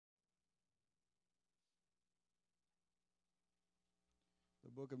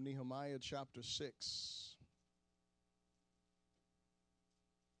The book of Nehemiah, chapter 6.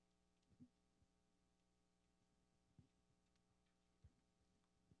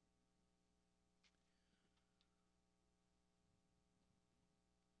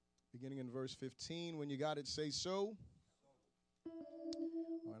 Beginning in verse 15. When you got it, say so. All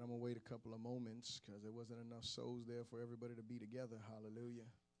right, I'm going to wait a couple of moments because there wasn't enough souls there for everybody to be together. Hallelujah.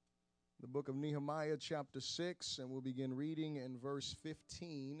 The book of Nehemiah, chapter 6, and we'll begin reading in verse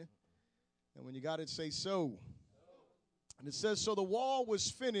 15. And when you got it, say so. And it says, so the wall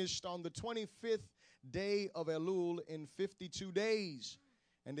was finished on the 25th day of Elul in 52 days.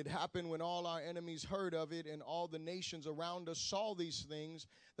 And it happened when all our enemies heard of it and all the nations around us saw these things,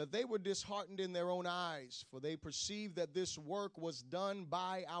 that they were disheartened in their own eyes, for they perceived that this work was done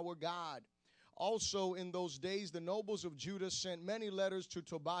by our God. Also in those days, the nobles of Judah sent many letters to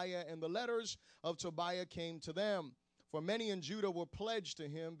Tobiah, and the letters of Tobiah came to them. For many in Judah were pledged to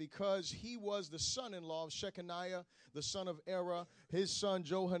him, because he was the son-in-law of Shechaniah, the son of Erah. His son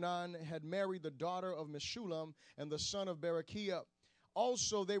Johanan had married the daughter of Meshullam and the son of Berechiah.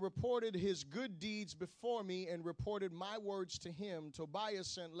 Also, they reported his good deeds before me and reported my words to him. Tobiah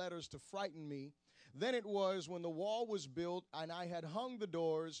sent letters to frighten me. Then it was when the wall was built and I had hung the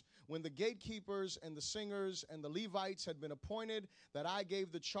doors, when the gatekeepers and the singers and the Levites had been appointed, that I gave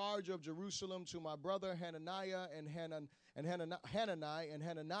the charge of Jerusalem to my brother Hananiah,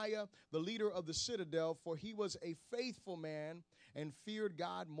 the leader of the citadel, for he was a faithful man and feared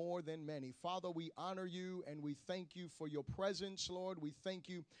God more than many. Father, we honor you and we thank you for your presence, Lord. We thank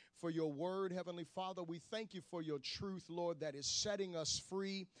you for your word, Heavenly Father. We thank you for your truth, Lord, that is setting us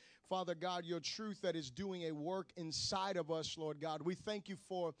free. Father God, your truth that is doing a work inside of us, Lord God. We thank you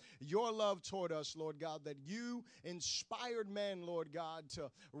for your love toward us, Lord God, that you inspired men, Lord God, to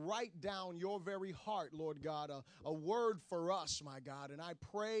write down your very heart, Lord God, a word for us, my God. And I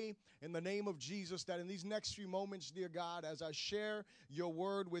pray in the name of Jesus that in these next few moments, dear God, as I share your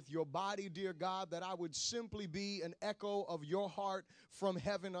word with your body, dear God, that I would simply be an echo of your heart from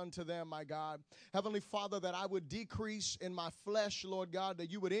heaven unto them, my God. Heavenly Father, that I would decrease in my flesh, Lord God, that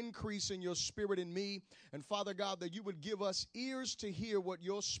you would increase in your spirit in me. And Father God, that you would give us ears to hear what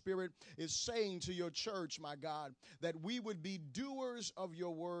your spirit is saying to your church, my God, that we would be doers of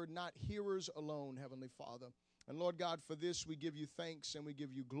your word, not hearers alone, Heavenly Father. And Lord God, for this we give you thanks and we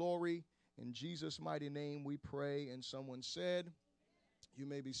give you glory. In Jesus' mighty name we pray. And someone said, you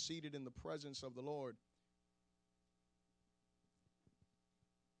may be seated in the presence of the Lord.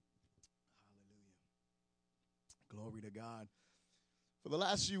 Hallelujah. Glory to God. For the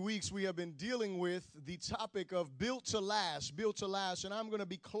last few weeks, we have been dealing with the topic of built to last, and I'm going to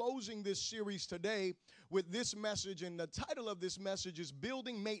be closing this series today with this message, and the title of this message is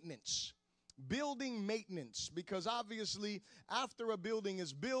Building Maintenance. Building maintenance, because obviously after a building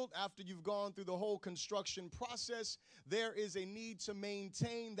is built, after you've gone through the whole construction process, there is a need to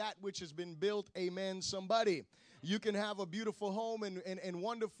maintain that which has been built. Amen, somebody. You can have a beautiful home and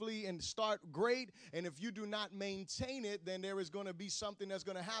wonderfully and start great, and if you do not maintain it, then there is going to be something that's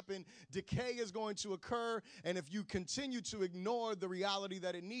going to happen. Decay is going to occur, and if you continue to ignore the reality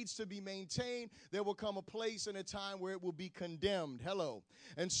that it needs to be maintained, there will come a place and a time where it will be condemned. Hello.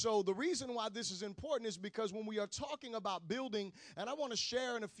 And so the reason why this is important is because when we are talking about building, and I want to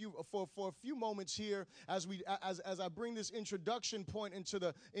share in for a few moments here as I bring this introduction point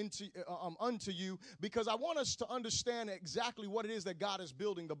unto you, because I want us to understand exactly what it is that God is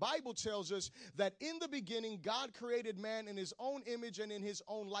building. The Bible tells us that in the beginning, God created man in his own image and in his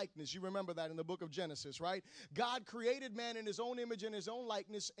own likeness. You remember that in the book of Genesis, right? God created man in his own image and his own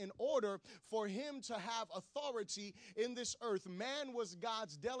likeness in order for him to have authority in this earth. Man was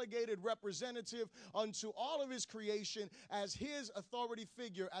God's delegated representative unto all of his creation as his authority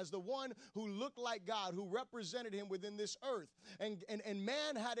figure, as the one who looked like God, who represented him within this earth. And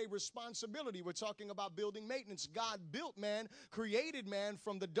man had a responsibility. We're talking about building maintenance. God built man, created man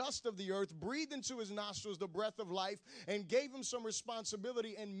from the dust of the earth, breathed into his nostrils the breath of life, and gave him some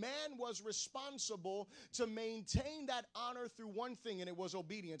responsibility. And man was responsible to maintain that honor through one thing, and it was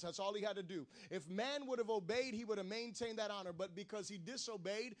obedience. That's all he had to do. If man would have obeyed, he would have maintained that honor. But because he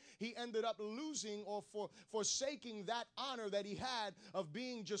disobeyed, he ended up losing or forsaking that honor that he had of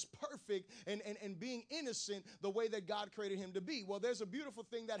being just perfect and being innocent the way that God created him to be. Well, there's a beautiful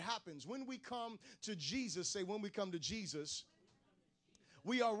thing that happens when we come to Jesus. Say, when we come to Jesus,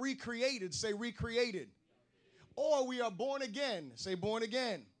 we are recreated. Say, recreated. Or we are born again. Say, born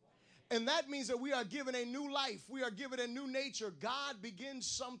again. And that means that we are given a new life. We are given a new nature. God begins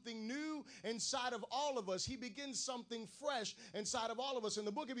something new inside of all of us. He begins something fresh inside of all of us. In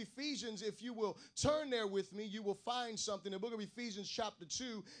the book of Ephesians, if you will turn there with me, you will find something. The book of Ephesians chapter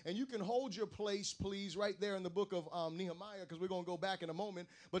 2, and you can hold your place, please, right there in the book of Nehemiah, because we're going to go back in a moment.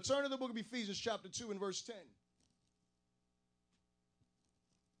 But turn to the book of Ephesians chapter 2 and verse 10.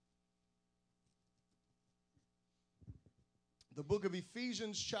 The book of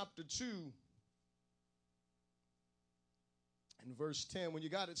Ephesians chapter 2 and verse 10. When you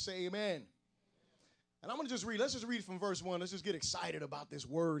got it, say amen. And I'm going to just read. Let's just read from verse 1. Let's just get excited about this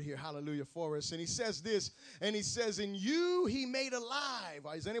word here. Hallelujah for us. And he says this, and he says, in you he made alive.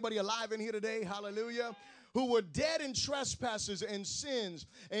 Is anybody alive in here today? Hallelujah. Who were dead in trespasses and sins,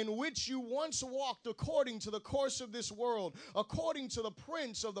 in which you once walked according to the course of this world, according to the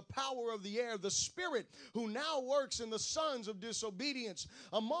prince of the power of the air, the spirit who now works in the sons of disobedience,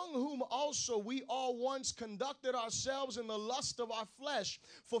 among whom also we all once conducted ourselves in the lust of our flesh,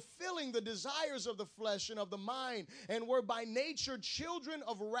 fulfilling the desires of the flesh and of the mind, and were by nature children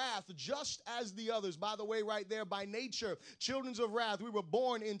of wrath, just as the others. By the way, right there, by nature, children of wrath. We were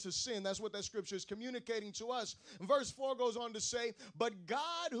born into sin. That's what that scripture is communicating to us. Verse 4 goes on to say, but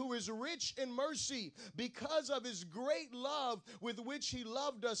God, who is rich in mercy, because of his great love with which he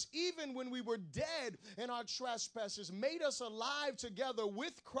loved us, even when we were dead in our trespasses, made us alive together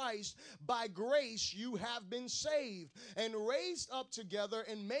with Christ. By grace you have been saved, and raised up together,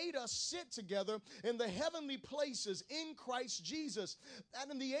 and made us sit together in the heavenly places in Christ Jesus,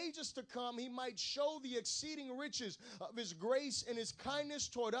 that in the ages to come he might show the exceeding riches of his grace and his kindness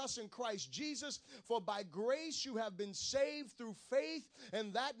toward us in Christ Jesus. For by grace you have been saved through faith,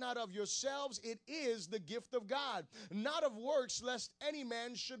 and that not of yourselves, it is the gift of God, not of works, lest any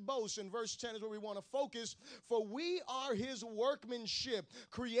man should boast. And verse 10 is where we want to focus. For we are his workmanship,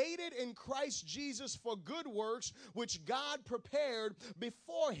 created in Christ Jesus for good works, which God prepared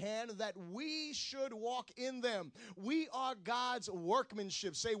beforehand that we should walk in them. We are God's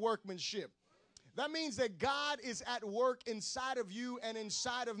workmanship. Say workmanship. That means that God is at work inside of you and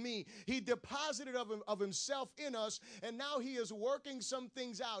inside of me. He deposited of himself in us, and now he is working some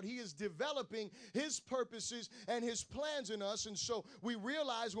things out. He is developing his purposes and his plans in us. And so we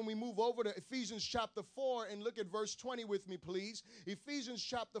realize when we move over to Ephesians chapter 4 and look at verse 20 with me, please. Ephesians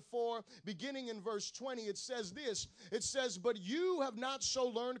chapter 4, beginning in verse 20, it says this. It says, but you have not so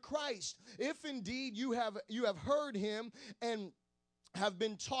learned Christ, if indeed you have heard him and have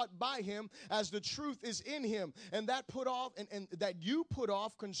been taught by him, as the truth is in him, and that you put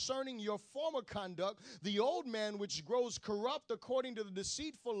off concerning your former conduct the old man which grows corrupt according to the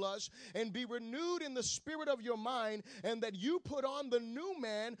deceitful lust, and be renewed in the spirit of your mind, and that you put on the new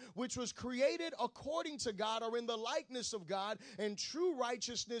man which was created according to God, or in the likeness of God, in true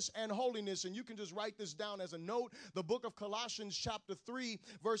righteousness and holiness. And you can just write this down as a note. The book of Colossians chapter 3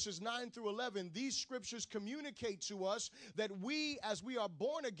 verses 9 through 11. These scriptures communicate to us that we, as we are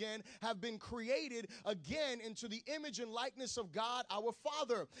born again, have been created again into the image and likeness of God our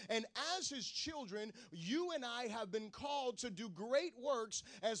Father. And as his children, you and I have been called to do great works,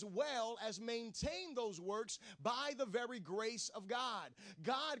 as well as maintain those works by the very grace of God.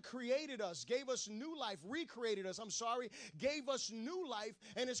 God created us, gave us new life, gave us new life,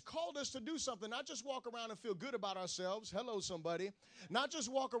 and has called us to do something. Not just walk around and feel good about ourselves. Hello, somebody. Not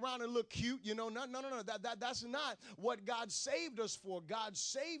just walk around and look cute. No. That's not what God saved us for. God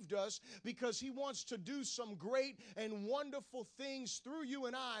saved us because he wants to do some great and wonderful things through you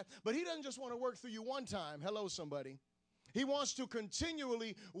and I, but he doesn't just want to work through you one time. Hello, somebody. He wants to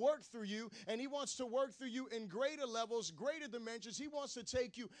continually work through you, and he wants to work through you in greater levels, greater dimensions. He wants to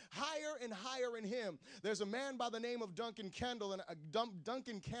take you higher and higher in him. There's a man by the name of Duncan Campbell,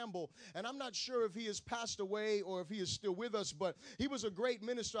 and I'm not sure if he has passed away or if he is still with us, but he was a great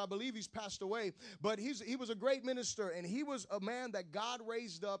minister. I believe he's passed away, but he was a great minister, and he was a man that God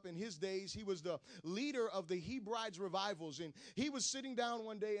raised up in his days. He was the leader of the Hebrides revivals, and he was sitting down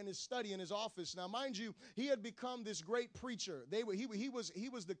one day in his study in his office. Now, mind you, he had become this great preacher. He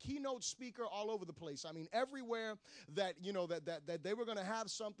was the keynote speaker all over the place. I mean, everywhere that that they were going to have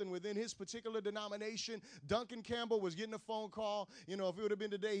something within his particular denomination, Duncan Campbell was getting a phone call. If it would have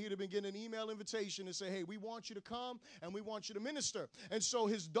been today, he'd have been getting an email invitation to say, hey, we want you to come and we want you to minister. And so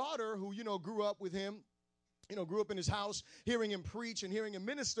his daughter, who grew up with him, grew up in his house, hearing him preach and hearing him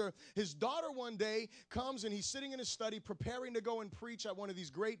minister. His daughter one day comes and he's sitting in his study preparing to go and preach at one of these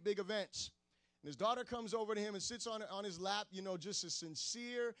great big events. And his daughter comes over to him and sits on his lap, just as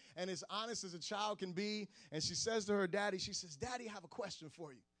sincere and as honest as a child can be. And she says to her daddy, she says, Daddy, I have a question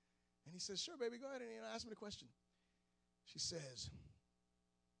for you. And he says, sure, baby, go ahead and ask me the question. She says,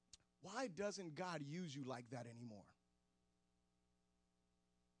 why doesn't God use you like that anymore?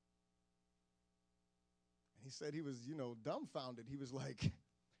 And he said he was, dumbfounded. He was like,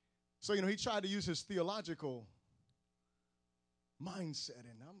 so, he tried to use his theological mindset.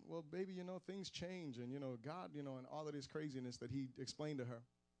 And well, baby, things change. And, God, and all of this craziness that he explained to her.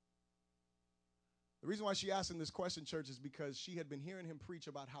 The reason why she asked him this question, church, is because she had been hearing him preach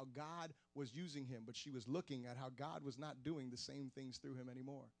about how God was using him, but she was looking at how God was not doing the same things through him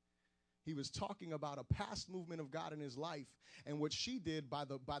anymore. He was talking about a past movement of God in his life, and what she did by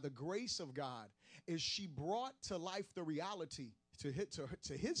the grace of God is she brought to life the reality to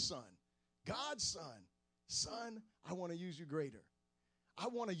his son, God's son. Son, I want to use you greater. I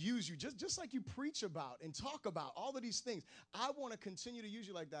want to use you just like you preach about and talk about all of these things. I want to continue to use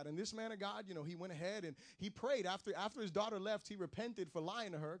you like that. And this man of God, he went ahead and he prayed. After his daughter left, he repented for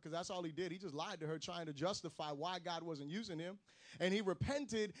lying to her, because that's all he did. He just lied to her, trying to justify why God wasn't using him. And he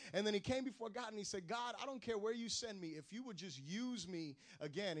repented, and then he came before God and he said, God, I don't care where you send me, if you would just use me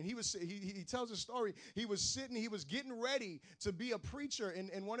again. And he tells a story. He was getting ready to be a preacher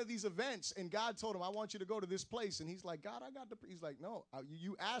in one of these events, and God told him, I want you to go to this place. And he's like, God, he's like, no,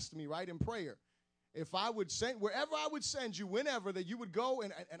 you asked me, right, in prayer. If I would send, wherever I would send you, whenever, that you would go,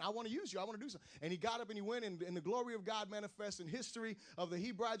 and I want to use you. I want to do something. And he got up and he went, and the glory of God manifests in history of the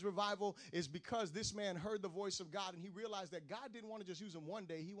Hebrides revival is because this man heard the voice of God, and he realized that God didn't want to just use him one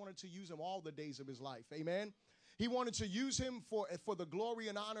day. He wanted to use him all the days of his life. Amen. He wanted to use him for the glory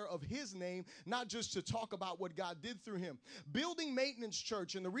and honor of his name, not just to talk about what God did through him. Building maintenance,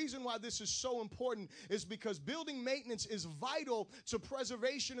 church, and the reason why this is so important is because building maintenance is vital to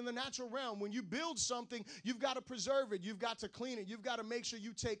preservation in the natural realm. When you build something, you've got to preserve it. You've got to clean it. You've got to make sure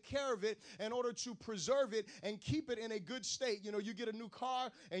you take care of it in order to preserve it and keep it in a good state. You get a new car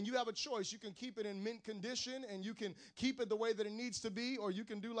and you have a choice. You can keep it in mint condition and you can keep it the way that it needs to be, or you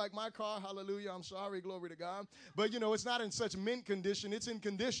can do like my car. Hallelujah. I'm sorry. Glory to God. But, it's not in such mint condition. It's in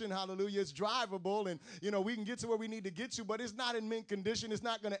condition, hallelujah. It's drivable, and, we can get to where we need to get to, but it's not in mint condition. It's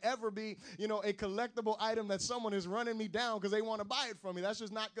not going to ever be, a collectible item that someone is running me down because they want to buy it from me. That's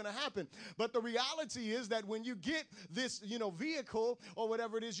just not going to happen. But the reality is that when you get this, vehicle or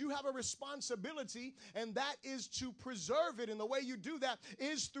whatever it is, you have a responsibility, and that is to preserve it. And the way you do that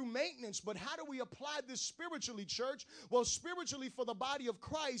is through maintenance. But how do we apply this spiritually, church? Well, spiritually, for the body of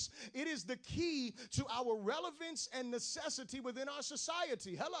Christ, it is the key to our relevance and necessity within our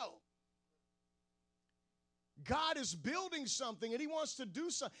society. Hello. God is building something and he wants to do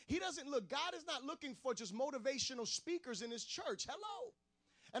something. God is not looking for just motivational speakers in his church. Hello.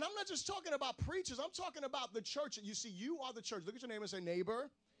 And I'm not just talking about preachers. I'm talking about the church. You see, you are the church. Look at your neighbor and say, neighbor,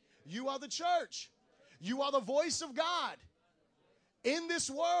 you are the church. You are the voice of God in this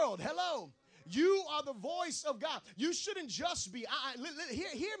world. Hello. You are the voice of God. You shouldn't just be,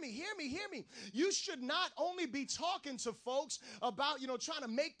 hear me. You should not only be talking to folks about, trying to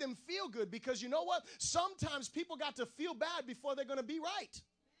make them feel good, because you know what? Sometimes people got to feel bad before they're going to be right.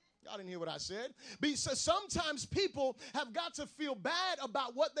 Y'all didn't hear what I said. So sometimes people have got to feel bad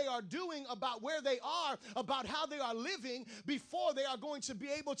about what they are doing, about where they are, about how they are living, before they are going to be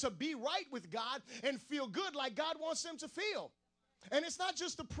able to be right with God and feel good like God wants them to feel. And it's not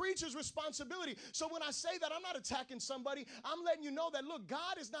just the preacher's responsibility. So when I say that, I'm not attacking somebody. I'm letting you know that, look,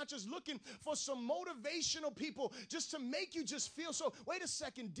 God is not just looking for some motivational people just to make you just feel so. Wait a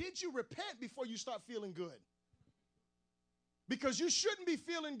second. Did you repent before you start feeling good? Because you shouldn't be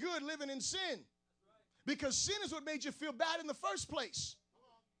feeling good living in sin. Because sin is what made you feel bad in the first place.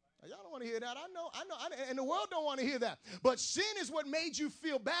 Y'all don't want to hear that. I know, and the world don't want to hear that. But sin is what made you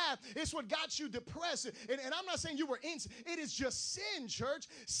feel bad. It's what got you depressed. And I'm not saying you were in sin. It is just sin, church.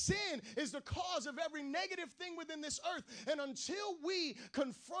 Sin is the cause of every negative thing within this earth. And until we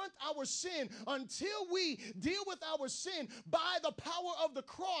confront our sin, until we deal with our sin by the power of the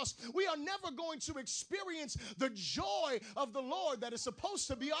cross, we are never going to experience the joy of the Lord that is supposed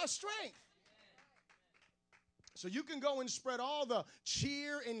to be our strength. So you can go and spread all the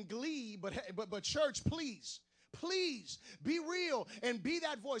cheer and glee, but church, please be real and be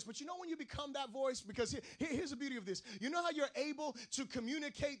that voice. But you know when you become that voice, because here's the beauty of this. You know how you're able to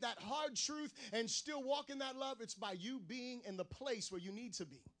communicate that hard truth and still walk in that love? It's by you being in the place where you need to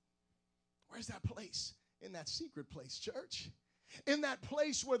be. Where's that place? In that secret place, church. In that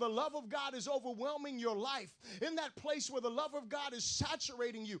place where the love of God is overwhelming your life, in that place where the love of God is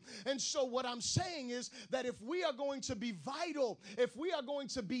saturating you. And so what I'm saying is that if we are going to be vital, if we are going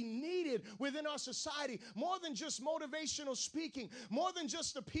to be needed within our society, more than just motivational speaking, more than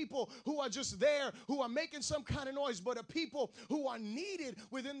just the people who are just there, who are making some kind of noise, but the people who are needed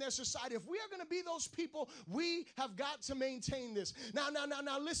within their society, if we are going to be those people, we have got to maintain this. Now,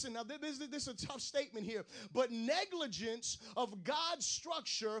 listen, this is a tough statement here, but negligence of God's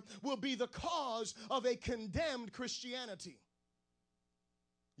structure will be the cause of a condemned Christianity.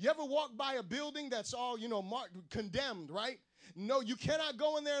 You ever walk by a building that's all, marked condemned, right? No, you cannot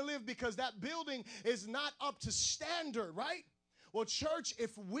go in there and live because that building is not up to standard, right? Well, church,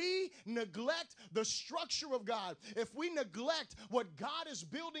 if we neglect the structure of God, if we neglect what God is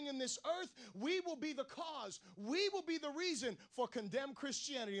building in this earth, we will be the cause. We will be the reason for condemned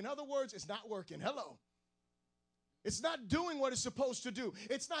Christianity. In other words, it's not working. Hello. It's not doing what it's supposed to do.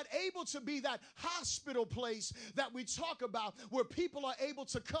 It's not able to be that hospital place that we talk about where people are able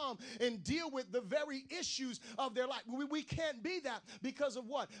to come and deal with the very issues of their life. We can't be that because of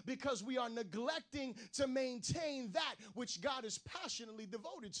what? Because we are neglecting to maintain that which God is passionately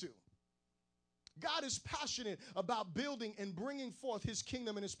devoted to. God is passionate about building and bringing forth his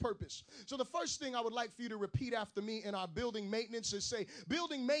kingdom and his purpose. So the first thing I would like for you to repeat after me in our building maintenance is say,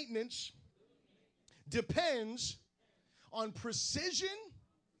 building maintenance depends on precision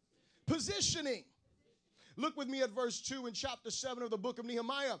positioning. Look with me at verse 2 in chapter 7 of the book of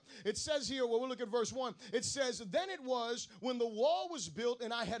Nehemiah. It says here, we'll look at verse 1. It says, then it was when the wall was built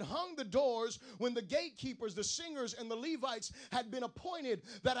and I had hung the doors, when the gatekeepers, the singers, and the Levites had been appointed,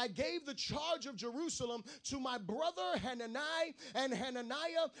 that I gave the charge of Jerusalem to my brother Hanani and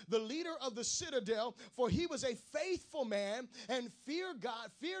Hananiah, the leader of the citadel, for he was a faithful man and feared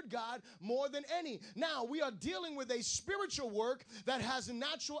God more than any. Now, we are dealing with a spiritual work that has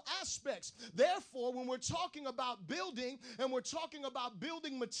natural aspects. Therefore, when we're talking about building and we're talking about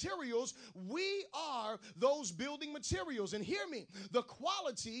building materials, we are those building materials. And hear me, the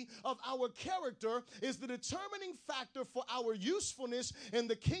quality of our character is the determining factor for our usefulness in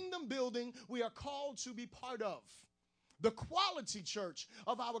the kingdom building we are called to be part of. The quality, church,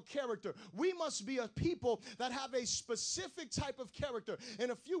 of our character. We must be a people that have a specific type of character. In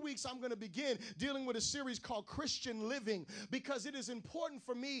a few weeks, I'm going to begin dealing with a series called Christian Living, because it is important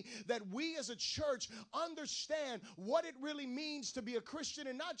for me that we as a church understand what it really means to be a Christian,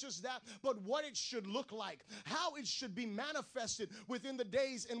 and not just that, but what it should look like, how it should be manifested within the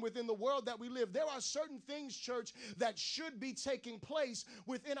days and within the world that we live. There are certain things, church, that should be taking place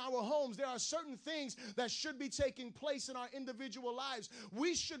within our homes. There are certain things that should be taking place in our individual lives.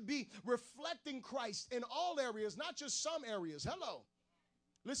 We should be reflecting Christ in all areas, not just some areas. Hello.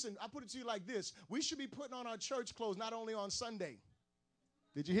 Listen, I put it to you like this. We should be putting on our church clothes not only on Sunday.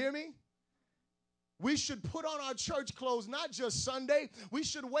 Did you hear me? We should put on our church clothes, not just Sunday. We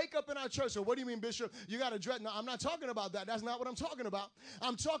should wake up in our church. So what do you mean, Bishop? You got to dress. No, I'm not talking about that. That's not what I'm talking about.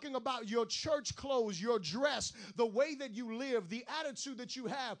 I'm talking about your church clothes, your dress, the way that you live, the attitude that you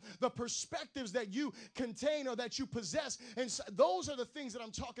have, the perspectives that you contain or that you possess. And so those are the things that I'm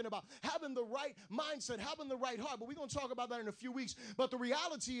talking about. Having the right mindset, having the right heart. But we're going to talk about that in a few weeks. But the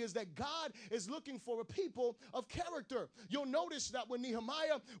reality is that God is looking for a people of character. You'll notice that when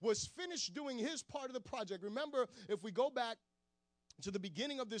Nehemiah was finished doing his part of the project. Remember, if we go back to the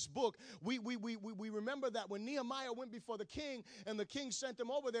beginning of this book, we remember that when Nehemiah went before the king and the king sent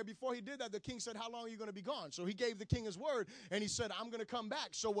him over there, before he did that, the king said, how long are you going to be gone? So he gave the king his word and he said, I'm going to come back.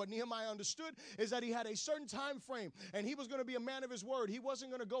 So what Nehemiah understood is that he had a certain time frame and he was going to be a man of his word. He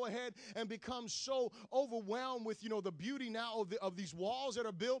wasn't going to go ahead and become so overwhelmed with, the beauty now of these walls that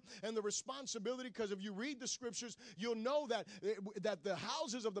are built and the responsibility, because if you read the scriptures, you'll know that the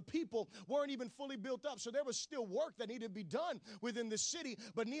houses of the people weren't even fully built up. So there was still work that needed to be done within the city,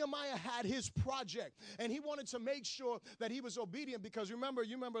 but Nehemiah had his project and he wanted to make sure that he was obedient, because you remember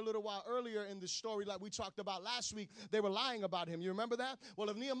a little while earlier in the story, like we talked about last week, they were lying about him. You remember that? Well,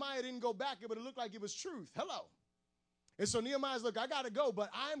 if Nehemiah didn't go back, it would have looked like it was truth. Hello. And so Nehemiah's, look, I got to go, but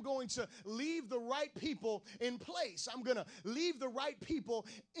I'm going to leave the right people in place. I'm going to leave the right people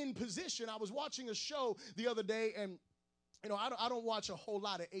in position. I was watching a show the other day, and I don't watch a whole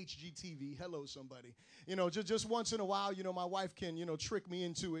lot of HGTV. Hello, somebody. Just once in a while, my wife can, trick me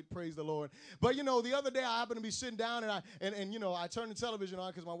into it. Praise the Lord. But, the other day I happened to be sitting down and I turned the television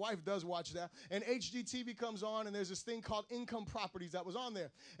on because my wife does watch that. And HGTV comes on and there's this thing called Income Properties that was on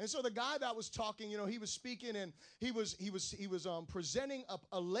there. And so the guy that was talking, he was speaking and he was presenting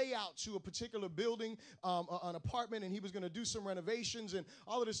a layout to a particular building, an apartment, and he was going to do some renovations and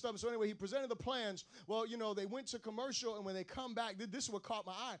all of this stuff. So anyway, he presented the plans. Well, they went to commercial, and when they come back, this is what caught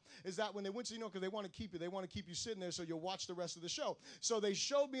my eye, is that when they went to, because they want to keep you, sitting there so you'll watch the rest of the show. So they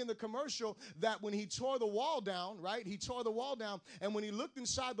showed me in the commercial that when he tore the wall down, right, he tore the wall down, and when he looked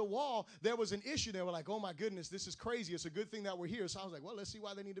inside the wall, there was an issue. They were like, oh my goodness, this is crazy. It's a good thing that we're here. So I was like, well, let's see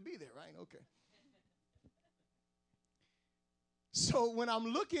why they need to be there, right? Okay. So when I'm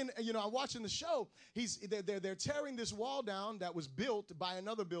looking, I'm watching the show, they're tearing this wall down that was built by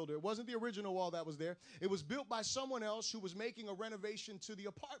another builder. It wasn't the original wall that was there. It was built by someone else who was making a renovation to the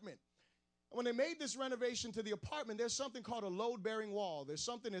apartment. When they made this renovation to the apartment, there's something called a load-bearing wall. There's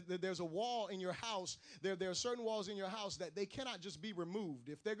a wall in your house. There are certain walls in your house that they cannot just be removed.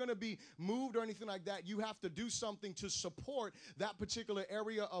 If they're going to be moved or anything like that, you have to do something to support that particular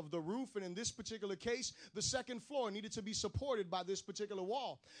area of the roof. And in this particular case, the second floor needed to be supported by this particular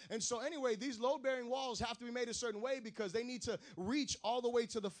wall. And so anyway, these load-bearing walls have to be made a certain way because they need to reach all the way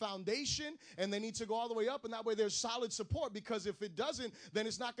to the foundation, and they need to go all the way up, and that way there's solid support, because if it doesn't, then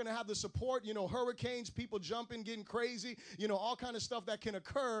it's not going to have the support. Hurricanes, people jumping, getting crazy, all kind of stuff that can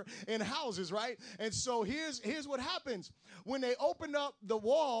occur in houses, right? And so here's what happens. When they opened up the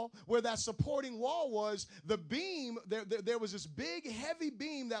wall where that supporting wall was, the beam, there was this big, heavy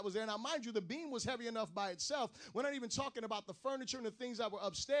beam that was there. Now, mind you, the beam was heavy enough by itself. We're not even talking about the furniture and the things that were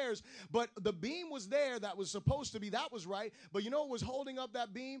upstairs, but the beam was there that was supposed to be, that was right. But you know what was holding up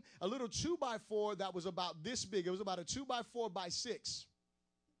that beam? A little 2x4 that was about this big. It was about a 2x4x6.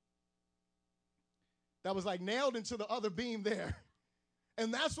 That was like nailed into the other beam there.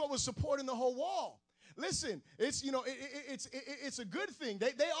 And that's what was supporting the whole wall. Listen, it's it's a good thing.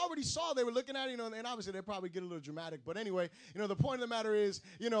 They already saw, they were looking at it, and obviously they probably get a little dramatic. But anyway, the point of the matter is,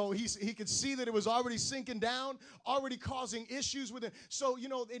 he could see that it was already sinking down, already causing issues with it. So, you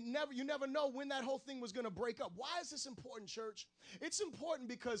never know when that whole thing was going to break up. Why is this important, church? It's important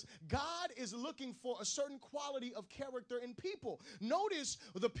because God is looking for a certain quality of character in people. Notice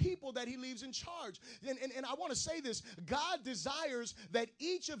the people that he leaves in charge. And I want to say this. God desires that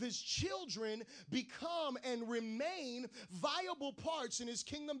each of his children become and remain viable parts in his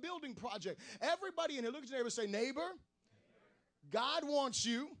kingdom building project. Everybody in here, look at your neighbor and say, neighbor, God wants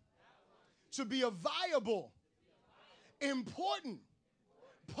you to be a viable, important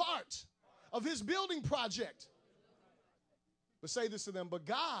part of his building project. But say this to them, but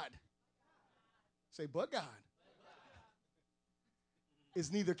God, say, but God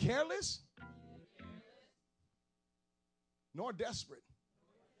is neither careless nor desperate.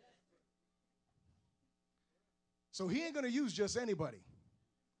 So he ain't going to use just anybody.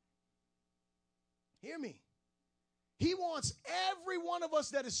 Hear me. He wants every one of us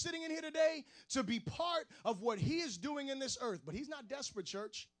that is sitting in here today to be part of what he is doing in this earth. But he's not desperate,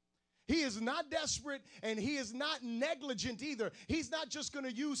 church. He is not desperate, and he is not negligent either. He's not just going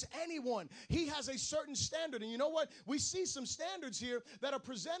to use anyone. He has a certain standard. And you know what? We see some standards here that are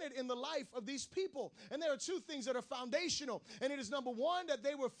presented in the life of these people. And there are two things that are foundational. And it is, number one, that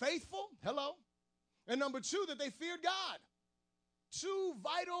they were faithful. Hello. And number two, that they feared God. Two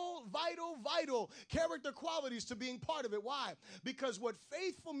vital character qualities to being part of it. Why? Because what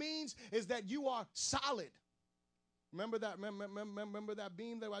faithful means is that you are solid. Remember that? Remember that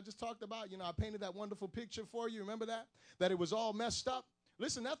beam that I just talked about? I painted that wonderful picture for you. Remember that? That it was all messed up.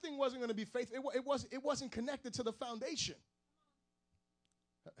 Listen, that thing wasn't going to be faithful. It wasn't connected to the foundation.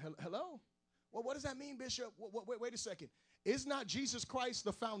 Hello? Well, what does that mean, Bishop? Wait a second. Is not Jesus Christ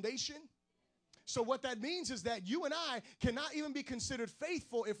the foundation? So what that means is that you and I cannot even be considered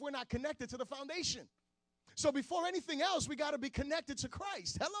faithful if we're not connected to the foundation. So before anything else, we got to be connected to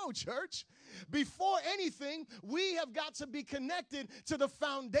Christ. Hello, church. Before anything, we have got to be connected to the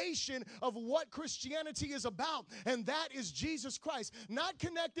foundation of what Christianity is about, and that is Jesus Christ. Not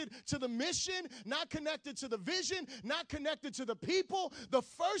connected to the mission, not connected to the vision, not connected to the people. The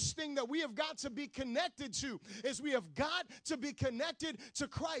first thing that we have got to be connected to is we have got to be connected to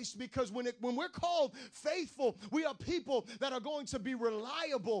Christ, because when we're called faithful, we are people that are going to be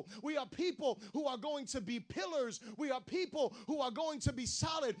reliable. We are people who are going to be pillars. We are people who are going to be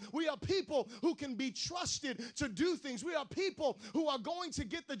solid. We are people who can be trusted to do things. We are people who are going to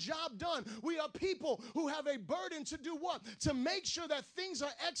get the job done. We are people who have a burden to do what? To make sure that things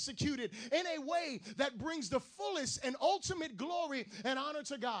are executed in a way that brings the fullest and ultimate glory and honor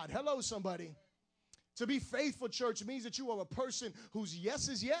to God. Hello, somebody. To be faithful, church, means that you are a person whose yes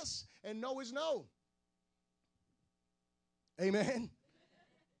is yes and no is no. Amen.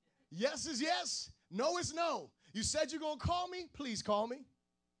 Yes is yes. No is no. You said you're going to call me? Please call me.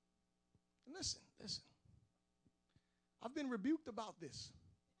 And listen. I've been rebuked about this.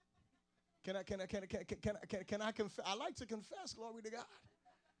 Can I confess? I like to confess, glory to God.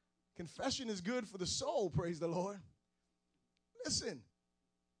 Confession is good for the soul, praise the Lord. Listen.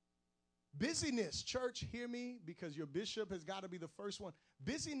 Busyness, church, hear me, because your bishop has got to be the first one.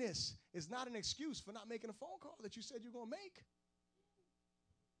 Busyness is not an excuse for not making a phone call that you said you're going to make.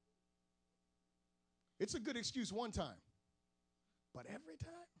 It's a good excuse one time, but every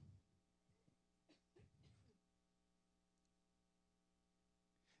time?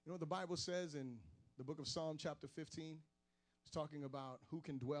 You know what the Bible says in the book of Psalm chapter 15? It's talking about who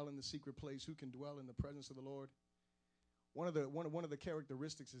can dwell in the secret place, who can dwell in the presence of the Lord. One of the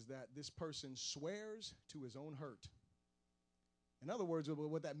characteristics is that this person swears to his own hurt. In other words,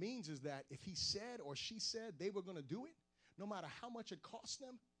 what that means is that if he said or she said they were going to do it, no matter how much it costs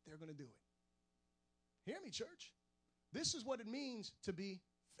them, they're going to do it. Hear me, church. This is what it means to be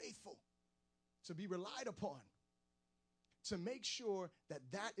faithful, to be relied upon, to make sure that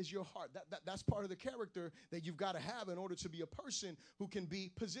that is your heart. That's part of the character that you've got to have in order to be a person who can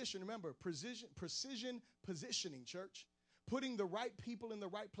be positioned. Remember, precision positioning, church. Putting the right people in the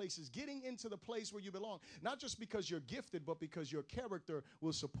right places, getting into the place where you belong, not just because you're gifted, but because your character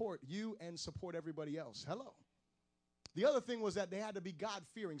will support you and support everybody else. Hello. The other thing was that they had to be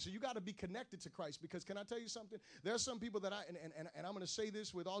God-fearing. So you got to be connected to Christ, because can I tell you something? There are some people that and I'm going to say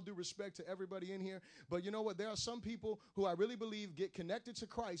this with all due respect to everybody in here, but you know what? There are some people who I really believe get connected to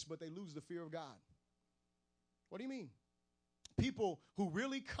Christ, but they lose the fear of God. What do you mean? People who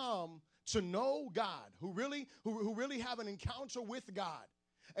really come to know God, who really have an encounter with God,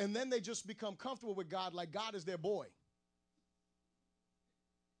 and then they just become comfortable with God like God is their boy.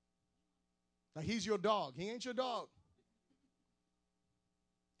 Like he's your dog. He ain't your dog.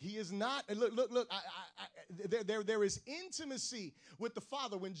 He is not. Look. There is intimacy with the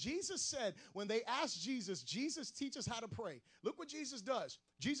Father. When Jesus said, when they asked Jesus, Jesus, teach us how to pray. Look what Jesus does.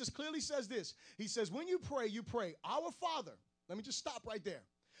 Jesus clearly says this. He says, when you pray, our Father. Let me just stop right there.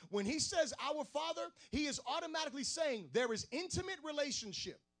 When he says our Father, he is automatically saying there is intimate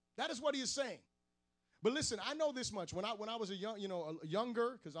relationship. That is what he is saying. But listen, I know this much. When I was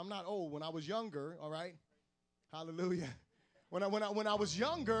younger, because I'm not old. When I was younger, all right, hallelujah. When I was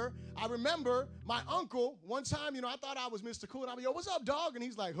younger, I remember my uncle. One time, I thought I was Mr. Cool, and I'm like, yo, what's up, dog? And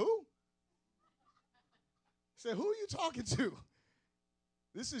he's like, who? I said, who are you talking to?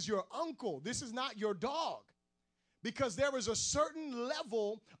 This is your uncle. This is not your dog. Because there is a certain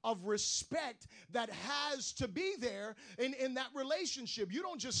level of respect that has to be there in that relationship. You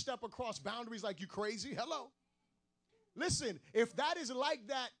don't just step across boundaries like you crazy. Hello. Listen, if that is like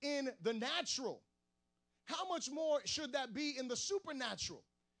that in the natural, how much more should that be in the supernatural?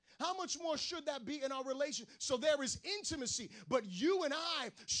 How much more should that be in our relation? So there is intimacy, but you and I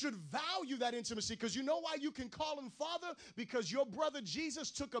should value that intimacy, because you know why you can call him Father? Because your brother Jesus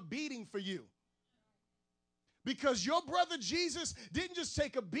took a beating for you. Because your brother Jesus didn't just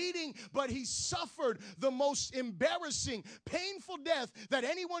take a beating, but he suffered the most embarrassing, painful death that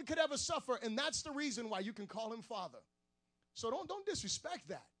anyone could ever suffer, and that's the reason why you can call him Father. So don't disrespect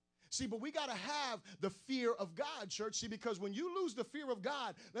that. See, but we got to have the fear of God, church. See, because when you lose the fear of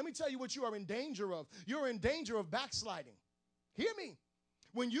God, let me tell you what you are in danger of. You're in danger of backsliding. Hear me.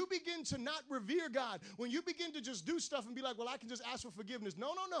 When you begin to not revere God, when you begin to just do stuff and be like, well, I can just ask for forgiveness.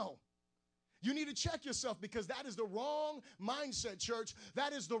 No. You need to check yourself, because that is the wrong mindset, church.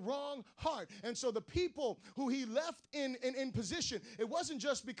 That is the wrong heart. And so the people who he left in position, it wasn't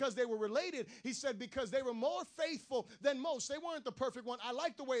just because they were related. He said because they were more faithful than most. They weren't the perfect one. I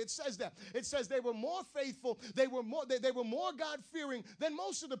like the way it says that. It says they were more faithful. They were more God-fearing than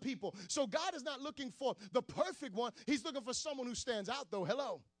most of the people. So God is not looking for the perfect one. He's looking for someone who stands out, though.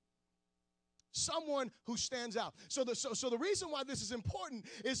 Hello. Someone who stands out. So the reason why this is important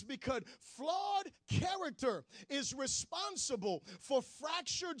is because flawed character is responsible for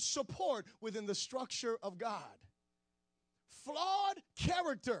fractured support within the structure of God. Flawed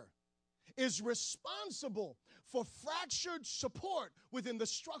character is responsible for fractured support within the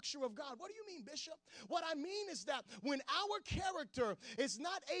structure of God. What do you mean, Bishop? What I mean is that when our character is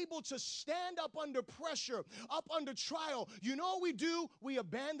not able to stand up under pressure, up under trial, you know what we do? We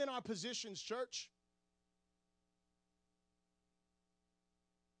abandon our positions, church.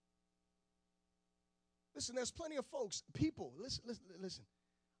 Listen, there's plenty of folks, people, listen.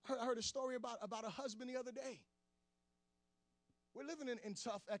 I heard a story about a husband the other day. We're living in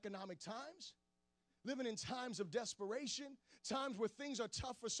tough economic times, living in times of desperation, times where things are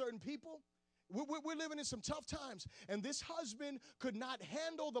tough for certain people. We're living in some tough times. And this husband could not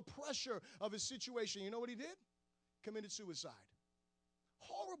handle the pressure of his situation. You know what he did? Committed suicide.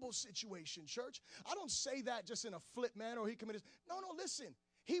 Horrible situation, church. I don't say that just in a flip manner, or he committed. No, listen.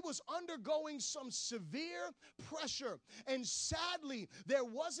 He was undergoing some severe pressure. And sadly, there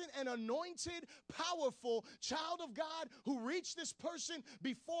wasn't an anointed, powerful child of God who reached this person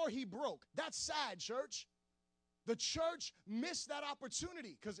before he broke. That's sad, church. The church missed that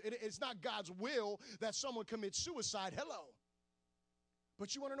opportunity because it's not God's will that someone commits suicide. Hello.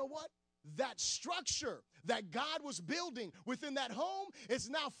 But you want to know what? That structure that God was building within that home is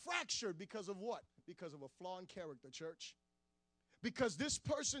now fractured because of what? Because of a flaw in character, church. Because this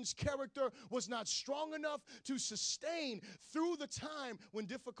person's character was not strong enough to sustain through the time when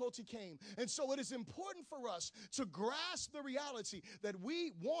difficulty came. And so it is important for us to grasp the reality that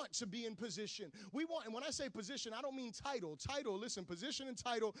we want to be in position. We want, and when I say position, I don't mean title. Title, listen, position and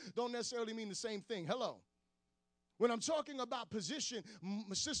title don't necessarily mean the same thing. Hello. When I'm talking about position,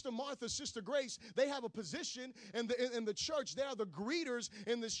 Sister Martha, Sister Grace, they have a position in the church. They are the greeters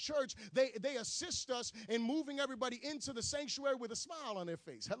in this church. They assist us in moving everybody into the sanctuary with a smile on their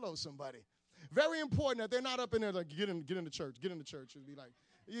face. Hello, somebody. Very important that they're not up in there like, get in the church, get in the church. It'd be like,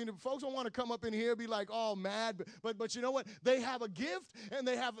 you know, folks don't want to come up in here and be like all mad, but you know what? They have a gift and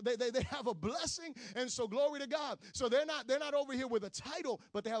they have a blessing, and so glory to God. So they're not over here with a title,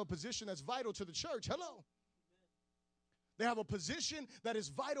 but they have a position that's vital to the church. Hello. They have a position that is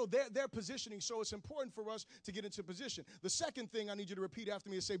vital. They're positioning, so it's important for us to get into position. The second thing I need you to repeat after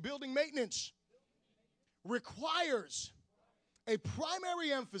me is say, building maintenance requires a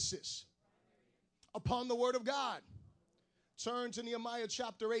primary emphasis upon the Word of God. Turn to Nehemiah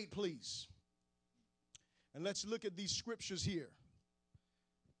chapter 8, please. And let's look at these scriptures here.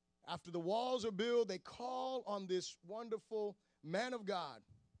 After the walls are built, they call on this wonderful man of God.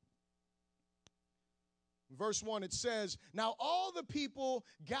 Verse 1, it says, now all the people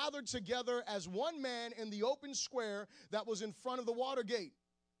gathered together as one man in the open square that was in front of the water gate.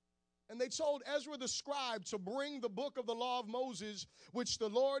 And they told Ezra the scribe to bring the book of the law of Moses, which the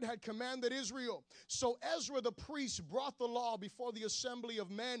Lord had commanded Israel. So Ezra the priest brought the law before the assembly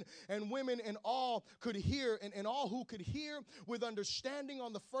of men and women, and all could hear, and all who could hear with understanding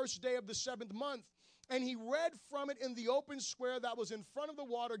on the first day of the 7th month. And he read from it in the open square that was in front of the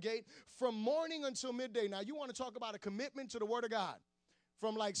water gate from morning until midday. Now, you want to talk about a commitment to the Word of God.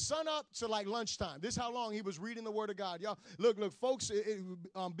 From like sun up to like lunchtime. This is how long he was reading the Word of God. Y'all, look, folks,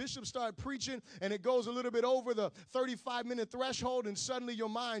 Bishop started preaching, and it goes a little bit over the 35-minute threshold, and suddenly your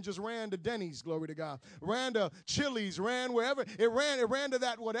mind just ran to Denny's, glory to God. Ran to Chili's, ran wherever. It ran to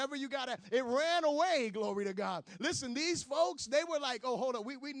that, whatever you got. It ran away, glory to God. Listen, these folks, they were like, oh, hold on,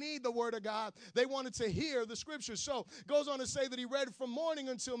 we need the Word of God. They wanted to hear the Scriptures. So it goes on to say that he read from morning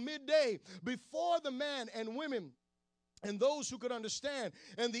until midday before the men and women and those who could understand,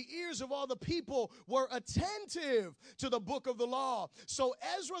 and the ears of all the people were attentive to the book of the law. So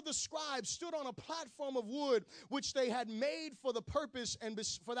Ezra the scribe stood on a platform of wood, which they had made for the purpose, and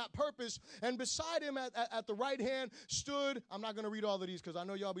for that purpose, and beside him at the right hand stood, I'm not going to read all of these because I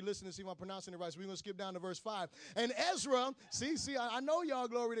know y'all be listening to see if I'm pronouncing it right, so we're going to skip down to verse 5. And Ezra, I know y'all,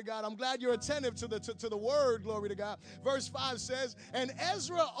 glory to God. I'm glad you're attentive to the word, glory to God. Verse 5 says, and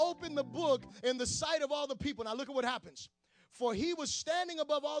Ezra opened the book in the sight of all the people. Now look at what happens. For he was standing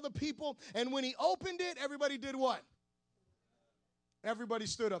above all the people, and when he opened it, everybody did what? Everybody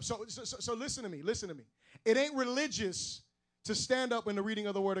stood up. So listen to me. It ain't religious to stand up in the reading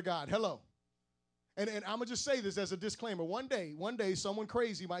of the Word of God. Hello. And I'm going to just say this as a disclaimer. One day, someone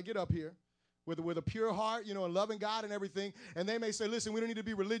crazy might get up here with a pure heart, you know, and loving God and everything, and they may say, listen, we don't need to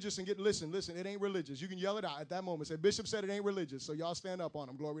be religious and listen, it ain't religious. You can yell it out at that moment. Say, Bishop said it ain't religious, so y'all stand up on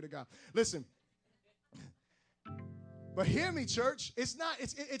him. Glory to God. Listen. But hear me, church. It's not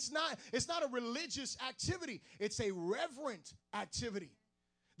a religious activity. It's a reverent activity.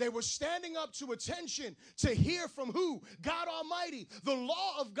 They were standing up to attention to hear from who? God Almighty. The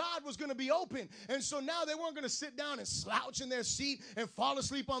law of God was going to be open. And so now they weren't going to sit down and slouch in their seat and fall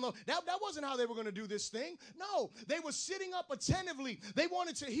asleep on the... That wasn't how they were going to do this thing. No, they were sitting up attentively. They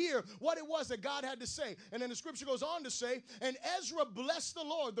wanted to hear what it was that God had to say. And then the scripture goes on to say, and Ezra blessed the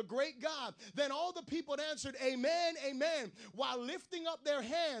Lord, the great God. Then all the people answered, amen, amen, while lifting up their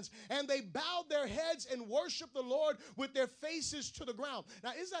hands. And they bowed their heads and worshiped the Lord with their faces to the ground.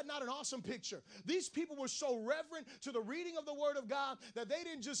 Now, is that not an awesome picture? These people were so reverent to the reading of the Word of God that they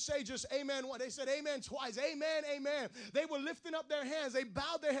didn't just say amen once. They said amen twice. Amen, amen. They were lifting up their hands. They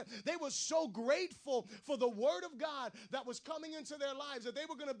bowed their heads. They were so grateful for the Word of God that was coming into their lives, that they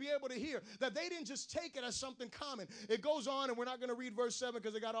were going to be able to hear, that they didn't just take it as something common. It goes on, and we're not going to read verse 7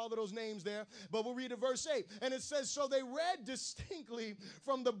 because they got all of those names there, but we'll read it verse 8. And it says, so they read distinctly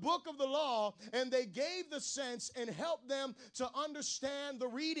from the book of the law, and they gave the sense and helped them to understand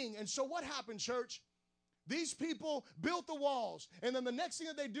the reading. And so what happened, church? These people built the walls. And then the next thing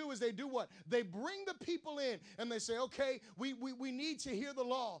that they do is they do what? They bring the people in and they say, okay, we need to hear the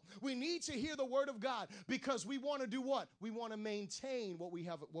law. We need to hear the word of God because we want to do what? We want to maintain what we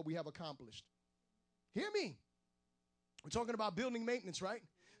have accomplished. Hear me. We're talking about building maintenance, right?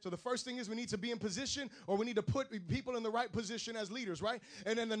 So the first thing is we need to be in position, or we need to put people in the right position as leaders, right?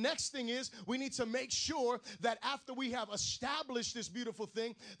 And then the next thing is we need to make sure that after we have established this beautiful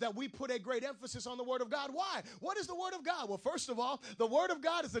thing, that we put a great emphasis on the Word of God. Why? What is the Word of God? Well, first of all, the Word of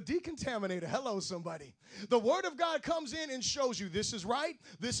God is a decontaminator. Hello, somebody. The Word of God comes in and shows you this is right,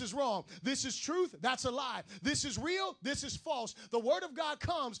 this is wrong, this is truth, that's a lie, this is real, this is false. The Word of God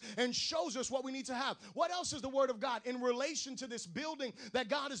comes and shows us what we need to have. What else is the Word of God in relation to this building that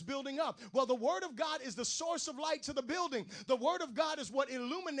God is building up? Well, the Word of God is the source of light to the building. The Word of God is what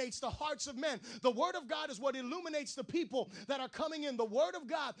illuminates the hearts of men. The Word of God is what illuminates the people that are coming in. The Word of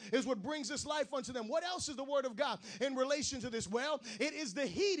God is what brings this life unto them. What else is the Word of God in relation to this? Well, it is the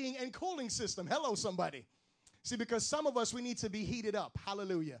heating and cooling system. Hello, somebody. See, because some of us, we need to be heated up.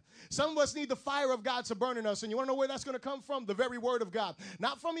 Hallelujah. Some of us need the fire of God to burn in us. And you want to know where that's going to come from? The very word of God.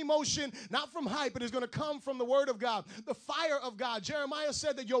 Not from emotion, not from hype, but it's going to come from the word of God. The fire of God. Jeremiah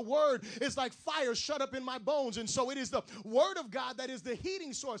said that your word is like fire shut up in my bones. And so it is the word of God that is the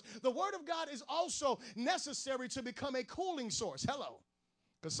heating source. The word of God is also necessary to become a cooling source. Hello.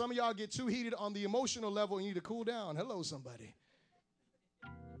 Because some of y'all get too heated on the emotional level and you need to cool down. Hello, somebody.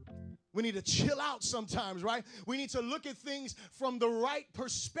 We need to chill out sometimes, right? We need to look at things from the right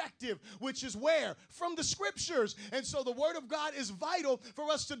perspective, which is where? From the scriptures. And so the word of God is vital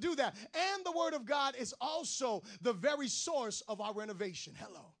for us to do that. And the word of God is also the very source of our renovation.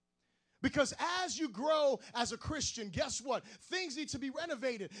 Hello. Because as you grow as a Christian, guess what? Things need to be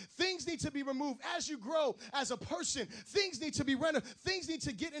renovated. Things need to be removed. As you grow as a person, things need to be renovated. Things need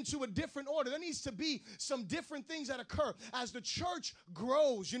to get into a different order. There needs to be some different things that occur. As the church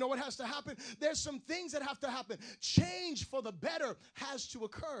grows, you know what has to happen? There's some things that have to happen. Change for the better has to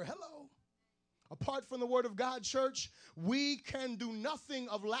occur. Hello. Apart from the word of God, church, we can do nothing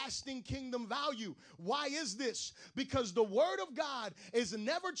of lasting kingdom value. Why is this? Because the word of God is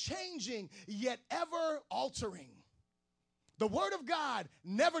never changing, yet ever altering. The word of God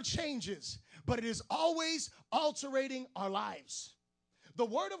never changes, but it is always altering our lives. The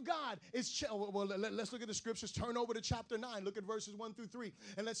word of God is, well, let's look at the scriptures. Turn over to chapter 9. Look at verses 1 through 3.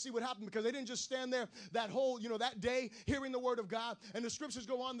 And let's see what happened. Because they didn't just stand there that whole, that day hearing the word of God. And the scriptures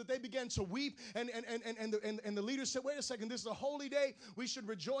go on that they began to weep. And the leaders said, wait a second, this is a holy day. We should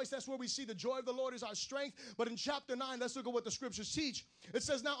rejoice. That's where we see the joy of the Lord is our strength. But in chapter 9, let's look at what the scriptures teach. It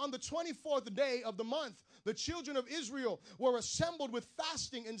says, now on the 24th day of the month, the children of Israel were assembled with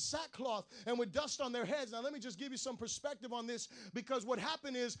fasting and sackcloth and with dust on their heads. Now let me just give you some perspective on this, because what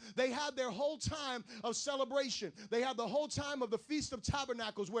happened is they had their whole time of celebration. They had the whole time of the Feast of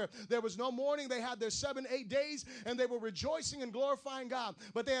Tabernacles where there was no mourning. They had their 7-8 days and they were rejoicing and glorifying God.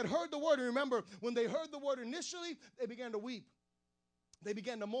 But they had heard the word. And remember, when they heard the word initially, they began to weep. They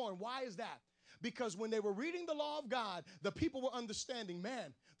began to mourn. Why is that? Because when they were reading the law of God, the people were understanding,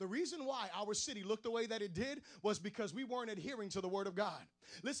 man, the reason why our city looked the way that it did was because we weren't adhering to the word of God.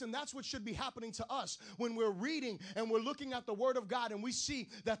 Listen, that's what should be happening to us when we're reading and we're looking at the word of God and we see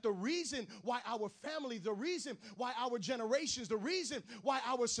that the reason why our family, the reason why our generations, the reason why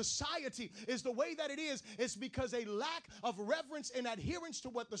our society is the way that it is because a lack of reverence and adherence to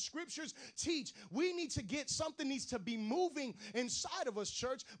what the scriptures teach. We need to get, something needs to be moving inside of us,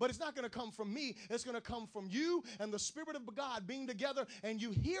 church, but it's not going to come from me. It's going to come from you and the Spirit of God being together and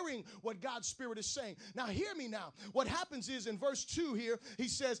you hearing what God's Spirit is saying. Now, hear me now. What happens is in verse 2 here, he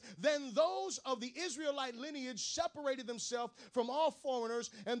says, then those of the Israelite lineage separated themselves from all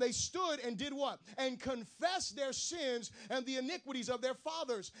foreigners, and they stood and did what? And confessed their sins and the iniquities of their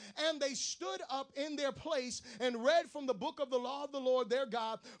fathers. And they stood up in their place and read from the book of the law of the Lord their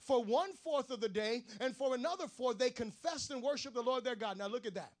God for 1/4 of the day, and for another 4 they confessed and worshiped the Lord their God. Now look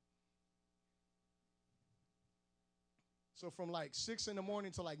at that. So from like 6 in the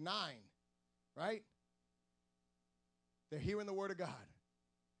morning to like 9, right? They're hearing the word of God.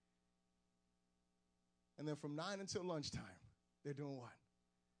 And then from 9 until lunchtime, they're doing what?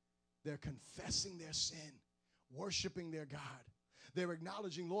 They're confessing their sin, worshiping their God. They're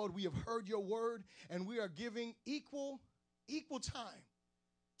acknowledging, Lord, we have heard your word, and we are giving equal time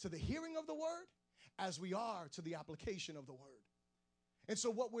to the hearing of the word as we are to the application of the word. And so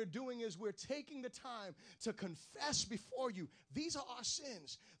what we're doing is we're taking the time to confess before you. These are our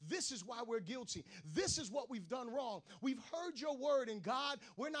sins. This is why we're guilty. This is what we've done wrong. We've heard your word, and God,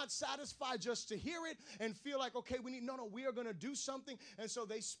 we're not satisfied just to hear it and feel like, okay, no, we are going to do something. And so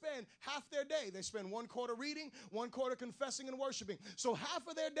they spend half their day. They spend one quarter reading, one quarter confessing and worshiping. So half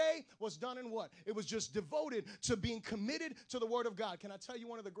of their day was done in what? It was just devoted to being committed to the word of God. Can I tell you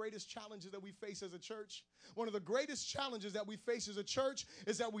one of the greatest challenges that we face as a church? One of the greatest challenges that we face as a church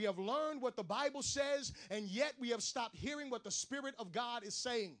is that we have learned what the Bible says, and yet we have stopped hearing what the Spirit of God is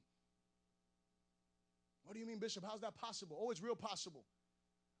saying. What do you mean, Bishop? How's that possible? Oh, it's real possible.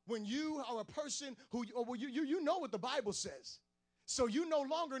 When you are a person who, you know what the Bible says. So you no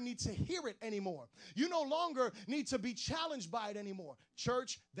longer need to hear it anymore. You no longer need to be challenged by it anymore.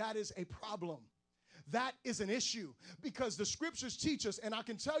 Church, that is a problem. That is an issue because the scriptures teach us, and I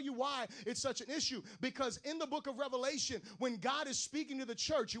can tell you why it's such an issue, because in the book of Revelation, when God is speaking to the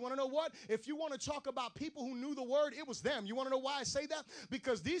church, you want to know what? If you want to talk about people who knew the word, it was them. You want to know why I say that?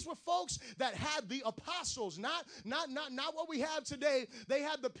 Because these were folks that had the apostles, not what we have today. They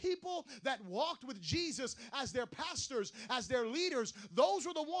had the people that walked with Jesus as their pastors, as their leaders. Those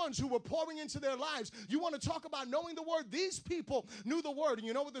were the ones who were pouring into their lives. You want to talk about knowing the word? These people knew the word. And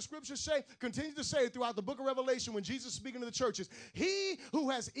you know what the scriptures say? Continue to say it throughout the book of Revelation when Jesus is speaking to the churches. He who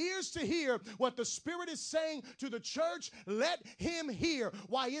has ears to hear what the Spirit is saying to the church, let him hear.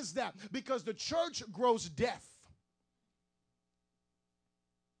 Why is that? Because the church grows deaf.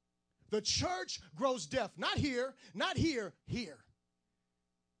 The church grows deaf. Not here, here.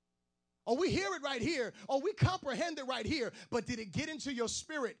 Oh, we hear it right here. Oh, we comprehend it right here. But did it get into your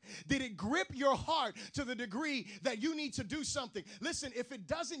spirit? Did it grip your heart to the degree that you need to do something? Listen, if it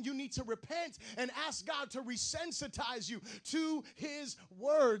doesn't, you need to repent and ask God to resensitize you to his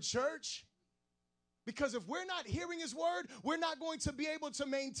word, church. Because if we're not hearing his word, we're not going to be able to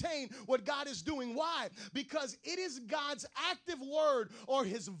maintain what God is doing. Why? Because it is God's active word or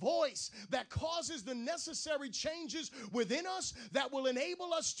his voice that causes the necessary changes within us that will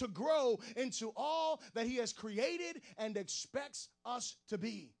enable us to grow into all that he has created and expects us to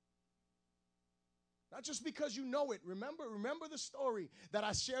be. Not just because you know it. Remember the story that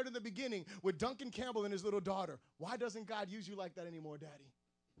I shared in the beginning with Duncan Campbell and his little daughter. Why doesn't God use you like that anymore, Daddy?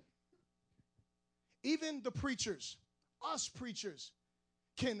 Even the preachers, us preachers,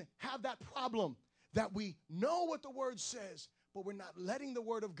 can have that problem that we know what the word says, but we're not letting the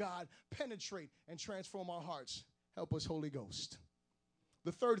word of God penetrate and transform our hearts. Help us, Holy Ghost.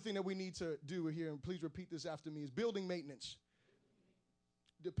 The third thing that we need to do here, and please repeat this after me, is building maintenance.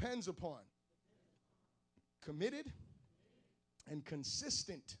 Depends upon committed and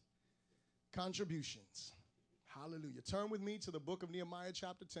consistent contributions. Hallelujah. Turn with me to the book of Nehemiah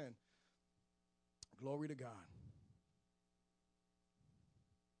chapter 10. Glory to God.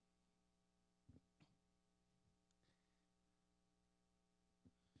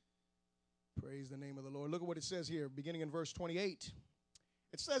 Praise the name of the Lord. Look at what it says here, beginning in verse 28.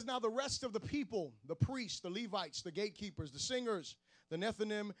 It says, now the rest of the people, the priests, the Levites, the gatekeepers, the singers, the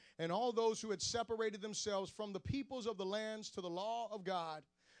Nethinim, and all those who had separated themselves from the peoples of the lands to the law of God,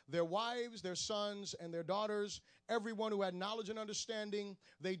 their wives, their sons, and their daughters, everyone who had knowledge and understanding,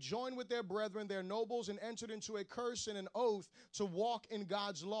 they joined with their brethren, their nobles, and entered into a curse and an oath to walk in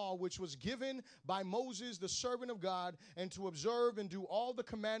God's law, which was given by Moses, the servant of God, and to observe and do all the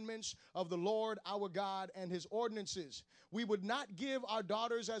commandments of the Lord our God and his ordinances. We would not give our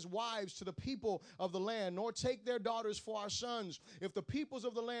daughters as wives to the people of the land, nor take their daughters for our sons. If the peoples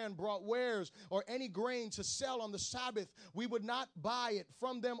of the land brought wares or any grain to sell on the Sabbath, we would not buy it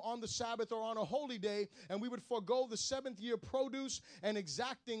from them on the Sabbath or on a holy day, and we would forego the seventh year produce and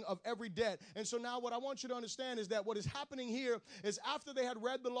exacting of every debt. And so now what I want you to understand is that what is happening here is after they had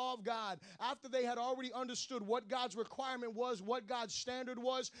read the law of God, after they had already understood what God's requirement was, what God's standard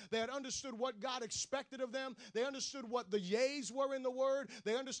was, they had understood what God expected of them, they understood what the yeas were in the word,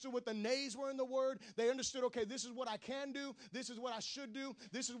 they understood what the nays were in the word, they understood, okay, this is what I can do, this is what I should do,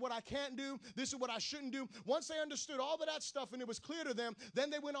 this is what I can't do, this is what I shouldn't do. Once they understood all of that stuff and it was clear to them,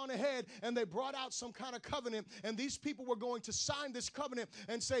 then they went on ahead and they brought out some kind of covenant, and these people were going to sign this covenant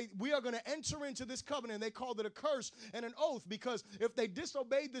and say, we are going to enter into this covenant. They called it a curse and an oath, because if they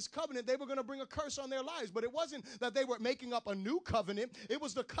disobeyed this covenant, they were going to bring a curse on their lives. But it wasn't that they were making up a new covenant. It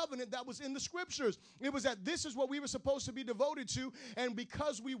was the covenant that was in the scriptures. It was that this is what we were supposed to be devoted to, and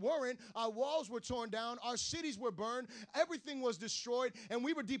because we weren't, our walls were torn down, our cities were burned, everything was destroyed, and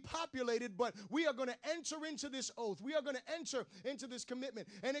we were depopulated. But we are going to enter into this oath. We are going to enter into this commitment.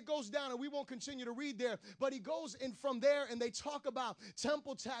 And it goes down, and we won't continue to read there, but he goes in from there, and they talk about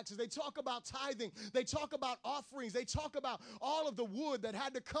temple taxes. They talk about tithing. They talk about offerings. They talk about all of the wood that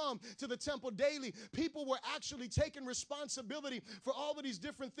had to come to the temple daily. People were actually taking responsibility for all of these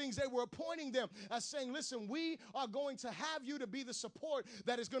different things. They were appointing them as saying, listen, we are going to have you to be the support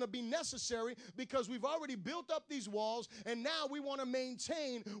that is going to be necessary because we've already built up these walls, and now we want to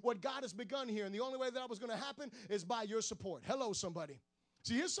maintain what God has begun here. And the only way that was going to happen is by your support. Hello, somebody.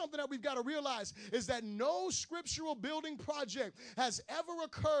 See, here's something that we've got to realize is that no scriptural building project has ever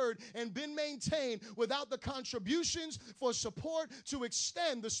occurred and been maintained without the contributions for support to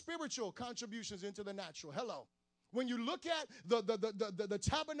extend the spiritual contributions into the natural. Hello. When you look at the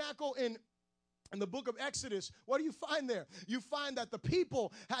tabernacle in the book of Exodus, what do you find there? You find that the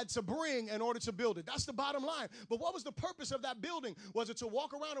people had to bring in order to build it. That's the bottom line. But what was the purpose of that building? Was it to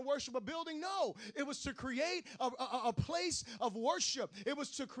walk around and worship a building? No. It was to create a place of worship. It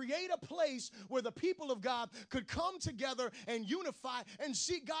was to create a place where the people of God could come together and unify and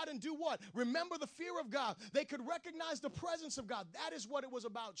seek God and do what? Remember the fear of God. They could recognize the presence of God. That is what it was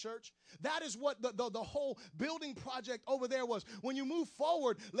about, church. That is what the whole building project over there was. When you move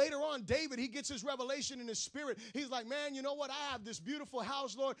forward, later on, David, he gets his revelation in his spirit. He's like, man, you know what? I have this beautiful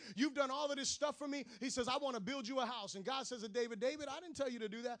house, Lord. You've done all of this stuff for me. He says, I want to build you a house. And God says to David, David, I didn't tell you to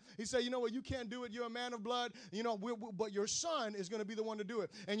do that. He said, you know what? You can't do it. You're a man of blood. You know, but your son is going to be the one to do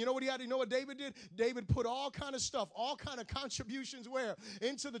it. And you know what he had? You know what David did? David put all kind of stuff, all kind of contributions where?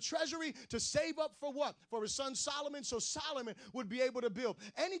 Into the treasury to save up for what? For his son Solomon, so Solomon would be able to build.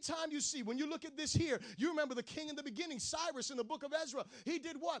 Anytime you see, when you look at this here, you remember the king in the beginning, Cyrus in the book of Ezra. He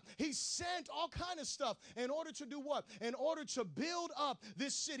did what? He sent all kind of stuff in order to do what? In order to build up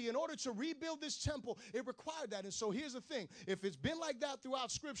this city, in order to rebuild this temple. It required that. And so here's the thing. If it's been like that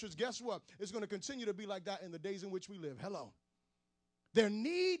throughout scriptures, guess what? It's going to continue to be like that in the days in which we live. Hello. There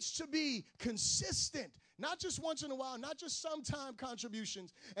needs to be consistent, not just once in a while, not just sometime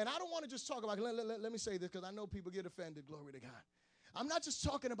contributions. And I don't want to just talk about, let me say this because I know people get offended, glory to God. I'm not just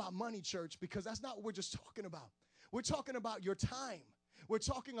talking about money, church, because that's not what we're just talking about. We're talking about your time. We're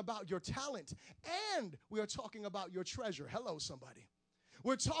talking about your talent. And we are talking about your treasure. Hello, somebody.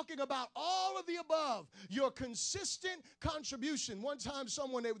 We're talking about all of the above, your consistent contribution. One time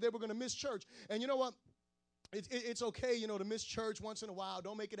someone, they were going to miss church. And you know what? It's okay, you know, to miss church once in a while.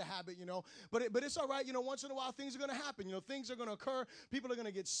 Don't make it a habit, you know. But it's all right, you know, once in a while things are going to happen. You know, things are going to occur. People are going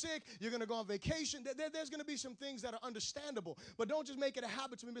to get sick. You're going to go on vacation. There's going to be some things that are understandable. But don't just make it a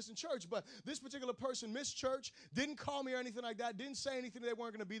habit to be missing church. But this particular person missed church, didn't call me or anything like that, didn't say anything, they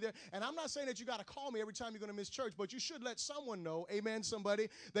weren't going to be there. And I'm not saying that you got to call me every time you're going to miss church, but you should let someone know, amen, somebody,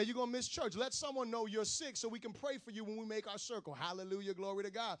 that you're going to miss church. Let someone know you're sick so we can pray for you when we make our circle. Hallelujah, glory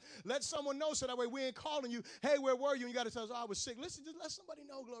to God. Let someone know so that way we ain't calling you, hey, where were you? And you got to tell us, oh, I was sick. Listen, just let somebody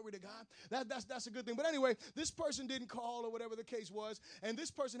know, glory to God. That's a good thing. But anyway, this person didn't call or whatever the case was, and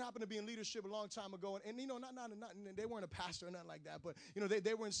this person happened to be in leadership a long time ago, and you know, not they weren't a pastor or nothing like that, but you know,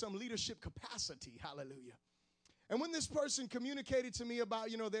 they were in some leadership capacity. Hallelujah. And when this person communicated to me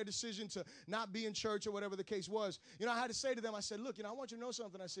about, you know, their decision to not be in church or whatever the case was, you know, I had to say to them, I said, look, you know, I want you to know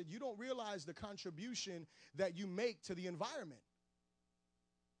something. I said, you don't realize the contribution that you make to the environment.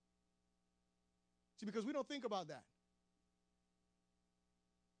 See, because we don't think about that.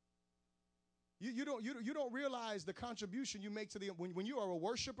 You don't realize the contribution you make to the, when you are a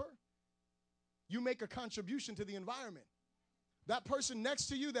worshiper, you make a contribution to the environment. That person next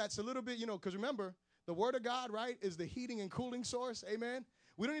to you that's a little bit, you know, because remember, the word of God, right, is the heating and cooling source. Amen.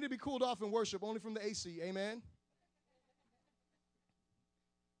 We don't need to be cooled off in worship, only from the AC. Amen.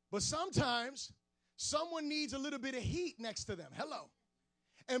 But sometimes someone needs a little bit of heat next to them. Hello.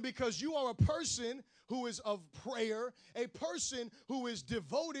 And because you are a person who is of prayer, a person who is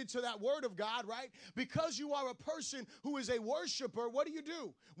devoted to that word of God, right? Because you are a person who is a worshiper, what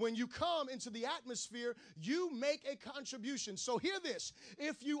do? When you come into the atmosphere, you make a contribution. So hear this.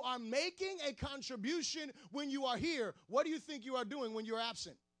 If you are making a contribution when you are here, what do you think you are doing when you're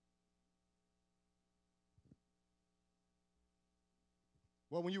absent?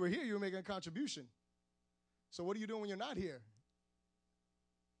 Well, when you were here, you were making a contribution. So what are you doing when you're not here?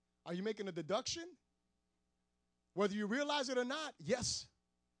 Are you making a deduction? Whether you realize it or not, yes.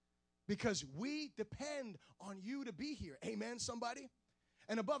 Because we depend on you to be here. Amen, somebody?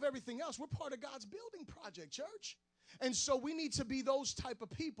 And above everything else, we're part of God's building project, church. And so we need to be those type of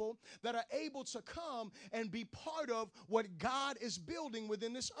people that are able to come and be part of what God is building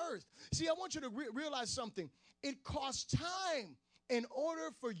within this earth. See, I want you to realize something. It costs time in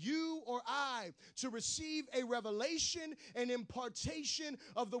order for you or I to receive a revelation and impartation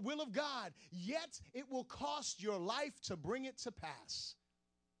of the will of God, yet it will cost your life to bring it to pass.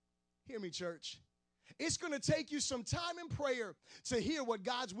 Hear me, church. It's going to take you some time in prayer to hear what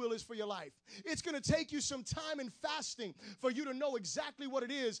God's will is for your life. It's going to take you some time in fasting for you to know exactly what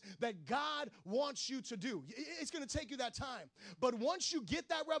it is that God wants you to do. It's going to take you that time. But once you get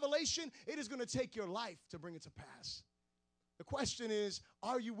that revelation, it is going to take your life to bring it to pass. The question is,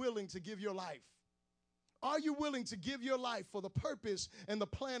 are you willing to give your life? Are you willing to give your life for the purpose and the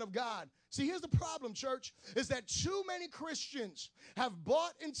plan of God? See, here's the problem, church, is that too many Christians have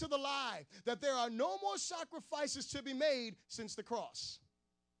bought into the lie that there are no more sacrifices to be made since the cross.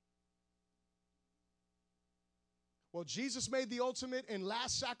 Well, Jesus made the ultimate and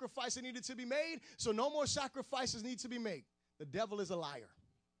last sacrifice that needed to be made, so no more sacrifices need to be made. The devil is a liar.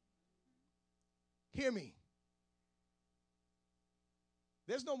 Hear me.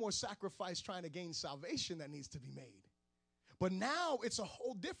 There's no more sacrifice trying to gain salvation that needs to be made. But now it's a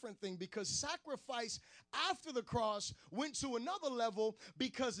whole different thing, because sacrifice after the cross went to another level,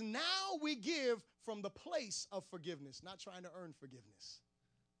 because now we give from the place of forgiveness, not trying to earn forgiveness.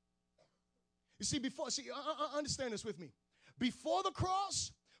 You see, understand this with me. Before the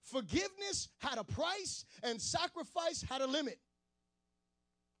cross, forgiveness had a price and sacrifice had a limit.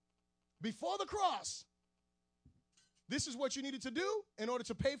 Before the cross, this is what you needed to do in order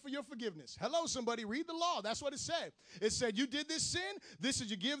to pay for your forgiveness. Hello, somebody. Read the law. That's what it said. It said, you did this sin. This is,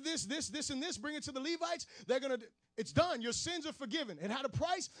 you give this, and this. Bring it to the Levites. They're going to, it's done. Your sins are forgiven. It had a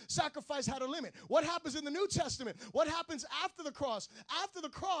price. Sacrifice had a limit. What happens in the New Testament? What happens after the cross? After the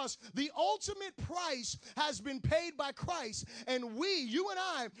cross, the ultimate price has been paid by Christ. And we, you and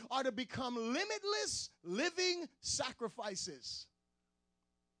I, are to become limitless living sacrifices.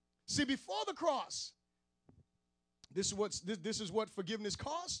 See, before the cross, this is what forgiveness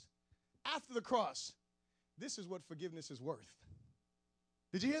cost. After the cross, this is what forgiveness is worth.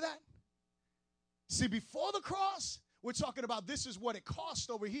 Did you hear that? See, before the cross, we're talking about this is what it cost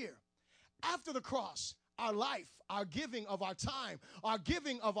over here. After the cross, our life, our giving of our time, our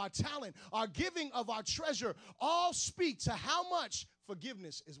giving of our talent, our giving of our treasure, all speak to how much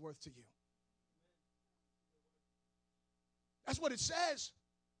forgiveness is worth to you. That's what it says.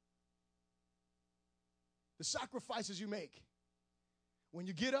 The sacrifices you make. When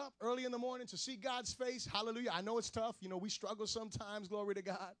you get up early in the morning to see God's face, hallelujah. I know it's tough. You know, we struggle sometimes, glory to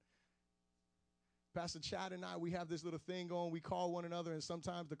God. Pastor Chad and I, we have this little thing going. We call one another, and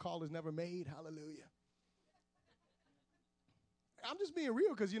sometimes the call is never made. Hallelujah. I'm just being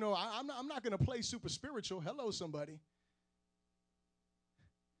real, because, you know, I'm not going to play super spiritual. Hello, somebody.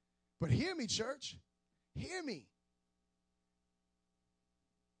 But hear me, church. Hear me.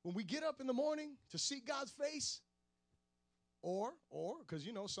 When we get up in the morning to seek God's face, or because,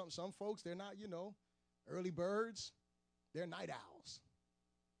 you know, some folks, they're not, you know, early birds. They're night owls.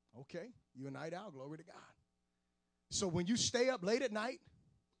 Okay, you're a night owl, glory to God. So when you stay up late at night,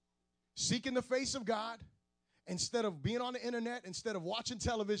 seeking the face of God, instead of being on the internet, instead of watching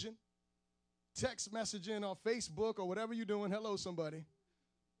television, text messaging on Facebook or whatever you're doing, hello, somebody.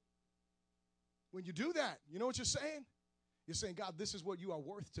 When you do that, you know what you're saying? You're saying, God, this is what you are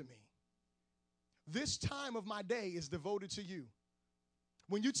worth to me. This time of my day is devoted to you.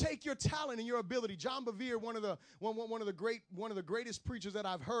 When you take your talent and your ability, John Bevere, one of the greatest preachers that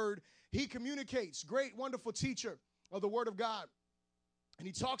I've heard, he communicates, great, wonderful teacher of the Word of God. And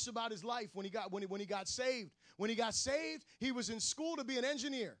he talks about his life when he got saved. When he got saved, he was in school to be an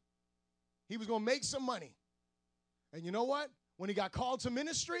engineer. He was going to make some money. And you know what? When he got called to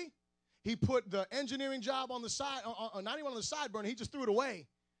ministry, he put the engineering job on the side, not even on the side burner. He just threw it away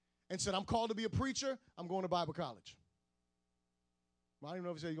and said, I'm called to be a preacher. I'm going to Bible college. Well, I don't even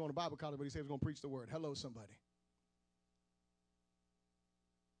know if he said he's going to Bible college, but he said he's going to preach the word. Hello, somebody.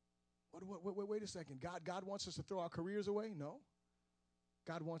 Wait a second. God wants us to throw our careers away? No.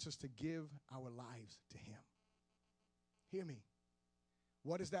 God wants us to give our lives to him. Hear me.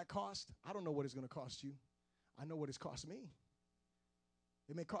 What does that cost? I don't know what it's going to cost you. I know what it's cost me.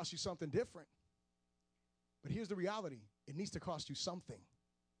 It may cost you something different. But here's the reality. It needs to cost you something.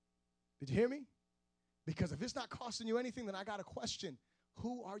 Did you hear me? Because if it's not costing you anything, then I got a question.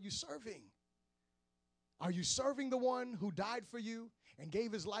 Who are you serving? Are you serving the one who died for you and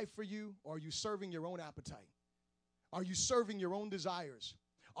gave his life for you? Or are you serving your own appetite? Are you serving your own desires?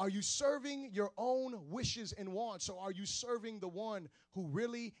 Are you serving your own wishes and wants? Or are you serving the one who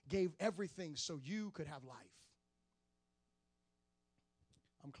really gave everything so you could have life?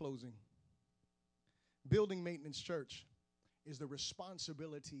 I'm closing. Building Maintenance Church is the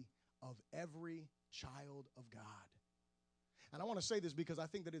responsibility of every child of God. And I want to say this because I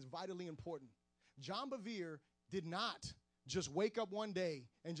think that it's vitally important. John Bevere did not just wake up one day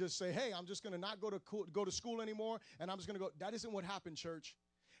and just say, hey, I'm just going to not go to school anymore, and I'm just going to go. That isn't what happened, church.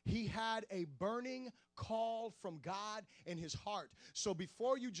 He had a burning call from God in his heart. So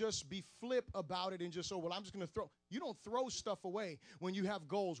before you just be flip about it and just, oh, well, I'm just going to throw. You don't throw stuff away when you have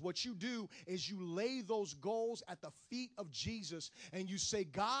goals. What you do is you lay those goals at the feet of Jesus and you say,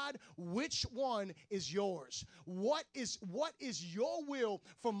 God, which one is yours? What is your will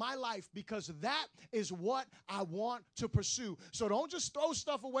for my life? Because that is what I want to pursue. So don't just throw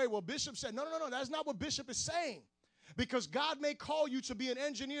stuff away. Well, Bishop said, no, that's not what Bishop is saying. Because God may call you to be an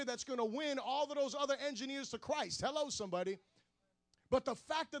engineer that's going to win all of those other engineers to Christ. Hello, somebody. But the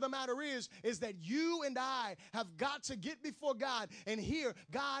fact of the matter is that you and I have got to get before God and hear,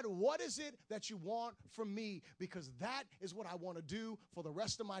 God, what is it that you want from me? Because that is what I want to do for the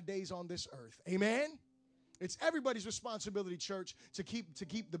rest of my days on this earth. Amen? It's everybody's responsibility, church, to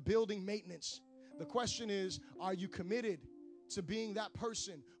keep the building maintenance. The question is, are you committed to being that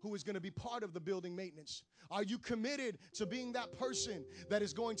person who is going to be part of the building maintenance? Are you committed to being that person that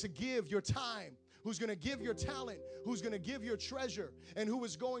is going to give your time, who's going to give your talent, who's going to give your treasure, and who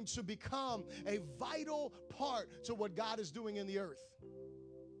is going to become a vital part to what God is doing in the earth?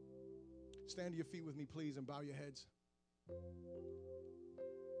 Stand to your feet with me, please, and bow your heads.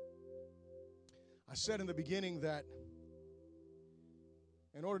 I said in the beginning that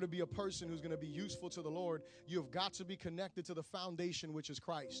in order to be a person who's going to be useful to the Lord, you've got to be connected to the foundation, which is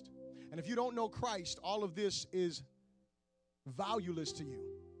Christ. And if you don't know Christ, all of this is valueless to you.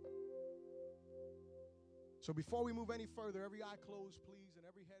 So before we move any further, every eye closed, please, and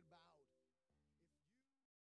every head bowed.